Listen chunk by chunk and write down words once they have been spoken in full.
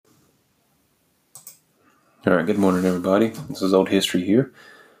All right, good morning, everybody. This is Old History here.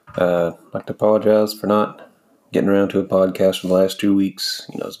 I'd like to apologize for not getting around to a podcast for the last 2 weeks.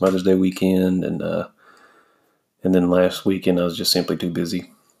 It's Mother's Day weekend, and then last weekend I was just simply too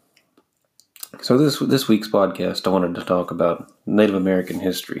busy. So this week's podcast, I wanted to talk about Native American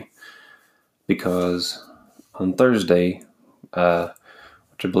history because on Thursday, which I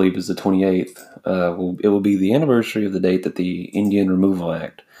believe is the 28th, it will be the anniversary of the date that the Indian Removal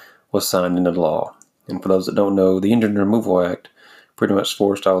Act was signed into law. And for those that don't know, the Indian Removal Act pretty much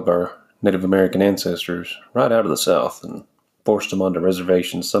forced all of our Native American ancestors right out of the South and forced them onto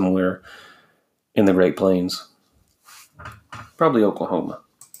reservations somewhere in the Great Plains, probably Oklahoma.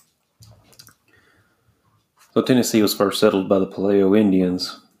 So Tennessee was first settled by the Palaio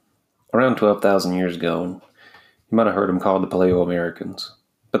Indians around 12,000 years ago, and you might have heard them called the Palaio Americans.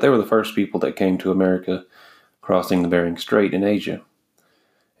 But they were the first people that came to America crossing the Bering Strait in Asia.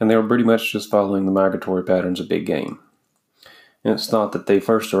 And they were pretty much just following the migratory patterns of big game. And it's thought that they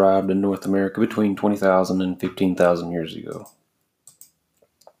first arrived in North America between 20,000 and 15,000 years ago.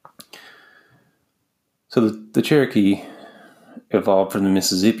 So the Cherokee evolved from the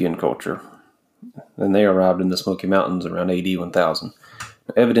Mississippian culture, and they arrived in the Smoky Mountains around AD 1000.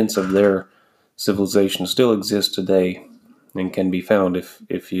 Evidence of their civilization still exists today and can be found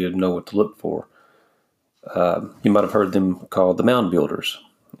if you know what to look for. You might have heard them called the Mound Builders,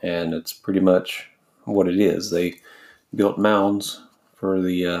 and it's pretty much what it is. They built mounds for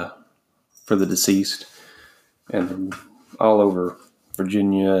the deceased, and all over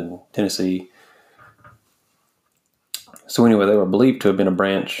Virginia and Tennessee. So anyway, they were believed to have been a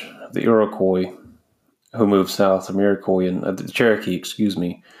branch of the Iroquois who moved south from Iroquois, and the Cherokee,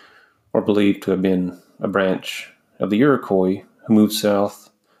 were believed to have been a branch of the Iroquois who moved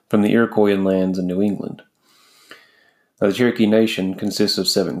south from the Iroquoian lands in New England. Now, the Cherokee Nation consists of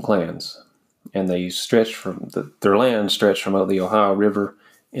 7 clans, and they their land stretched from the Ohio River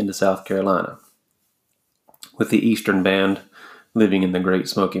into South Carolina, with the Eastern Band living in the Great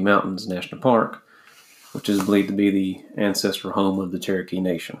Smoky Mountains National Park, which is believed to be the ancestral home of the Cherokee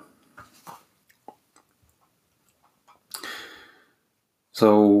Nation.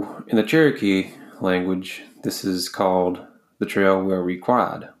 So, in the Cherokee language, this is called the trail where we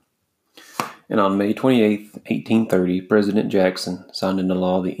cried. And on May 28, 1830, President Jackson signed into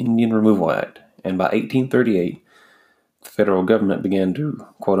law the Indian Removal Act, and by 1838, the federal government began to,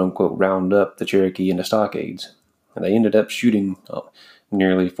 quote-unquote, round up the Cherokee into stockades, and they ended up shooting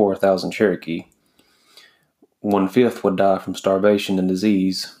nearly 4,000 Cherokee. 1/5 would die from starvation and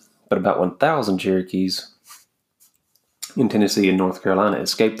disease, but about 1,000 Cherokees in Tennessee and North Carolina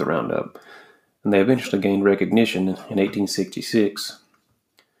escaped the roundup, and they eventually gained recognition in 1866,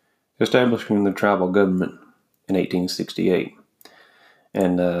 establishing the tribal government in 1868.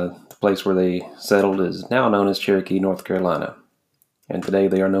 And the place where they settled is now known as Cherokee, North Carolina, and today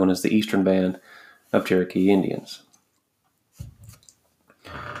they are known as the Eastern Band of Cherokee Indians.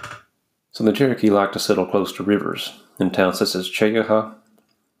 So the Cherokee like to settle close to rivers in towns such as Chegaha,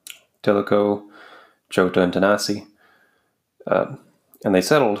 Tellico, Chota, and Tanasi. And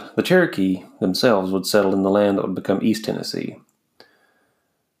the Cherokee themselves would settle in the land that would become East Tennessee.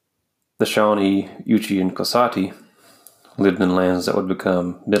 The Shawnee, Yuchi, and Cosati lived in lands that would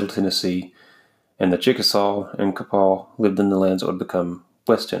become Middle Tennessee, and the Chickasaw and Quapaw lived in the lands that would become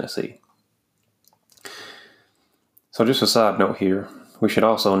West Tennessee. So just a side note here, we should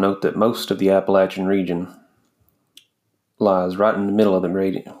also note that most of the Appalachian region lies right in the middle of the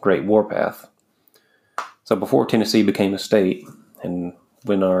Great Warpath. So before Tennessee became a state, and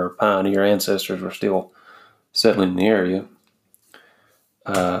when our pioneer ancestors were still settling in the area,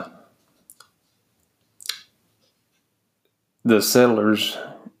 the settlers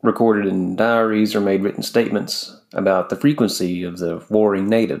recorded in diaries or made written statements about the frequency of the warring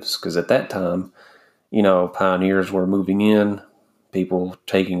natives, because at that time, pioneers were moving in, people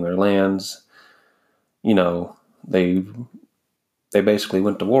taking their lands, they basically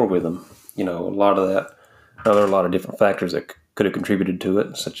went to war with them. A lot of that. Now, there are a lot of different factors that could have contributed to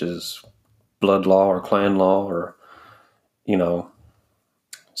it, such as blood law or clan law or,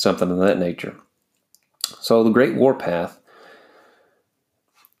 something of that nature. So the Great Warpath,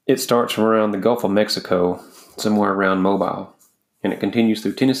 it starts from around the Gulf of Mexico, somewhere around Mobile, and it continues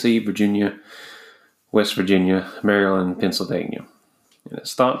through Tennessee, Virginia, West Virginia, Maryland, and Pennsylvania. And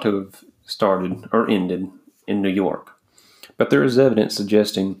it's thought to have started or ended in New York. But there is evidence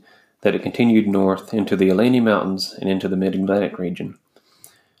suggesting that it continued north into the Allegheny Mountains and into the Mid-Atlantic region,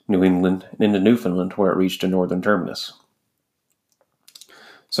 New England, and into Newfoundland, where it reached a northern terminus.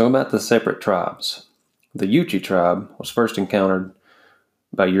 So about the separate tribes. The Yuchi tribe was first encountered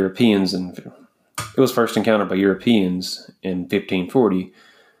by Europeans in It was first encountered by Europeans in 1540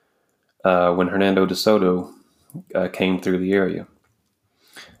 when Hernando de Soto came through the area.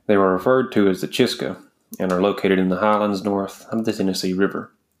 They were referred to as the Chisca and are located in the highlands north of the Tennessee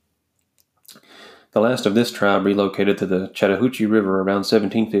River. The last of this tribe relocated to the Chattahoochee River around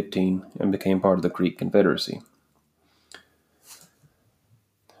 1715 and became part of the Creek Confederacy.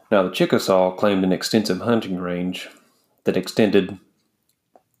 Now, the Chickasaw claimed an extensive hunting range that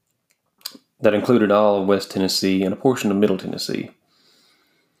included all of West Tennessee and a portion of Middle Tennessee.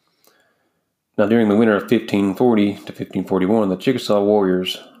 Now, during the winter of 1540 to 1541, the Chickasaw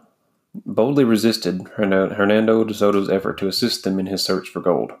warriors boldly resisted Hernando de Soto's effort to assist them in his search for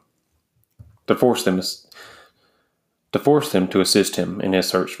gold. To force them to assist him in his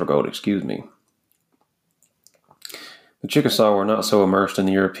search for gold, The Chickasaw were not so immersed in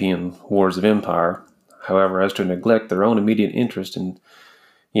the European wars of empire, however, as to neglect their own immediate interest in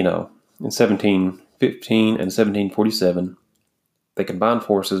 1715 and 1747, they combined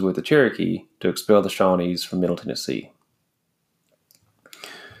forces with the Cherokee to expel the Shawnees from Middle Tennessee.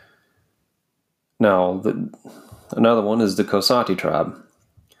 Now, another one is the Cosaty tribe,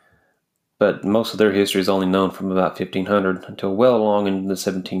 but most of their history is only known from about 1500 until well along into the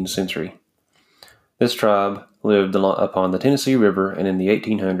 17th century. This tribe lived upon the Tennessee River, and in the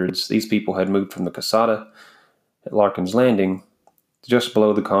 1800s, these people had moved from the Casada at Larkin's Landing just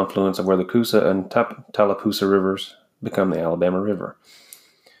below the confluence of where the Coosa and Tallapoosa rivers become the Alabama River.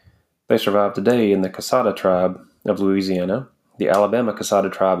 They survive today in the Casada tribe of Louisiana, the Alabama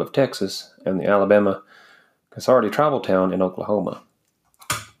Casada tribe of Texas, and the Alabama Casarty tribal town in Oklahoma.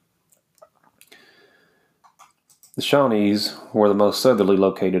 The Shawnees were the most southerly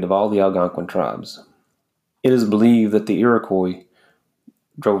located of all the Algonquin tribes. It is believed that the Iroquois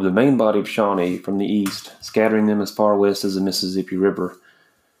drove the main body of Shawnee from the east, scattering them as far west as the Mississippi River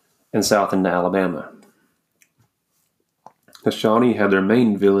and south into Alabama. The Shawnee had their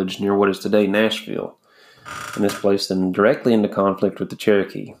main village near what is today Nashville, and this placed them directly into conflict with the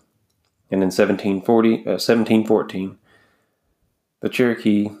Cherokee. And in 1714, the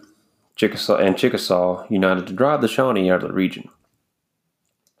Cherokee, Chickasaw united to drive the Shawnee out of the region.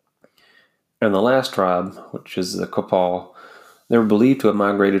 And the last tribe, which is the Quapaw, they were believed to have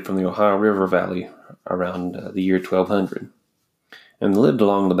migrated from the Ohio River Valley around the year 1200 and lived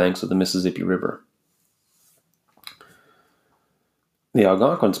along the banks of the Mississippi River. The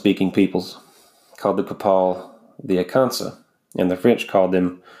Algonquin-speaking peoples called the Quapaw the Akansa, and the French called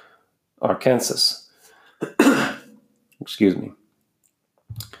them Arkansas.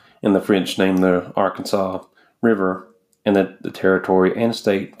 And the French named the Arkansas River and the territory and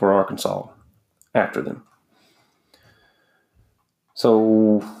state for Arkansas after them.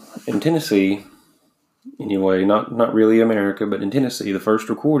 So, in Tennessee, anyway, not really America, but in Tennessee, the first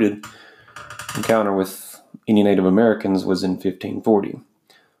recorded encounter with any Native Americans was in 1540,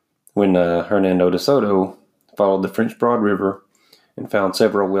 when Hernando de Soto followed the French Broad River and found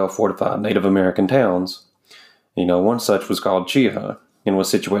several well-fortified Native American towns. One such was called Cheaha and was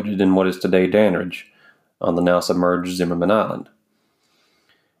situated in what is today Dandridge on the now submerged Zimmerman Island.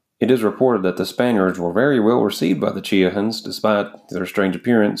 It is reported that the Spaniards were very well received by the Cheahans, despite their strange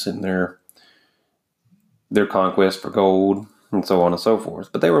appearance and their conquest for gold, and so on and so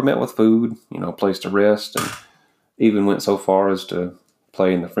forth. But they were met with food, a place to rest, and even went so far as to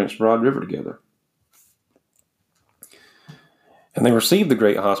play in the French Broad River together. And they received the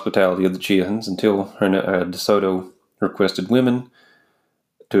great hospitality of the Cheahans until De Soto requested women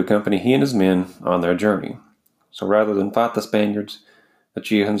to accompany he and his men on their journey. So rather than fight the Spaniards, the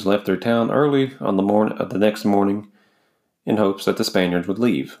Cheahans left their town early on the next morning in hopes that the Spaniards would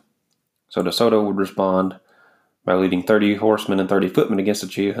leave. So De Soto would respond by leading 30 horsemen and 30 footmen against the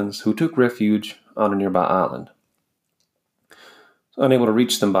Cheahans, who took refuge on a nearby island. So unable to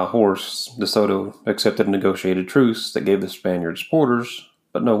reach them by horse, De Soto accepted a negotiated truce that gave the Spaniards porters,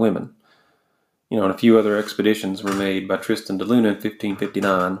 but no women. And a few other expeditions were made by Tristan de Luna in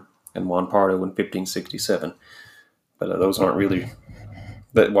 1559 and Juan Pardo in 1567. But those aren't really...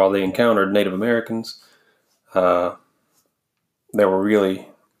 That while they encountered Native Americans, they were really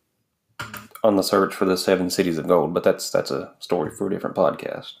on the search for the 7 cities of gold. But that's a story for a different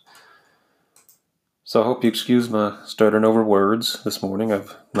podcast. So I hope you excuse my stuttering over words this morning.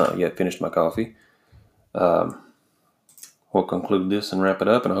 I've not yet finished my coffee. We'll conclude this and wrap it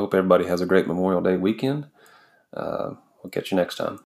up, and I hope everybody has a great Memorial Day weekend. We'll catch you next time.